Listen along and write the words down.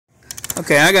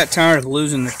Okay, I got tired of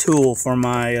losing the tool for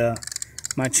my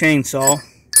my chainsaw,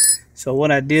 so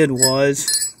what I did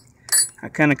was I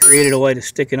kind of created a way to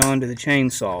stick it onto the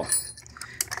chainsaw.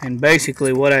 And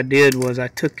basically, what I did was I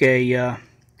took a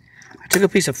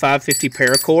piece of 550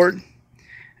 paracord,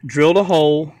 drilled a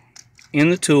hole in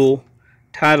the tool,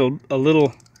 tied a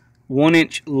little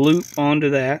 1-inch loop onto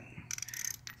that.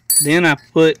 Then I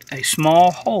put a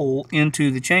small hole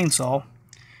into the chainsaw.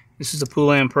 This is a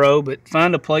Poulan Pro, but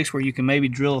find a place where you can maybe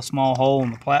drill a small hole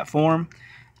in the platform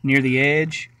near the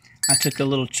edge. I took a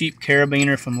little cheap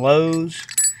carabiner from Lowe's,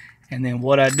 and then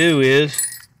what I do is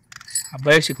I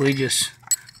basically just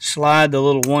slide the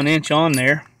little 1-inch on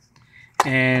there,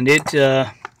 and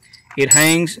it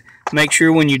hangs. Make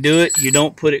sure when you do it, you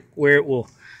don't put it where it will.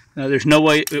 There's no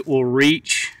way it will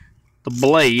reach the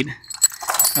blade.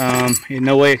 There's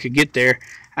no way it could get there.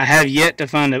 I have yet to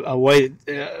find a way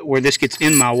where this gets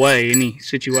in my way, any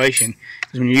situation.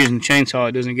 Because when you're using the chainsaw,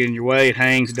 it doesn't get in your way. It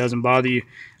hangs, it doesn't bother you,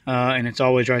 and it's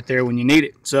always right there when you need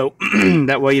it. So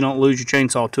that way you don't lose your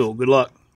chainsaw tool. Good luck.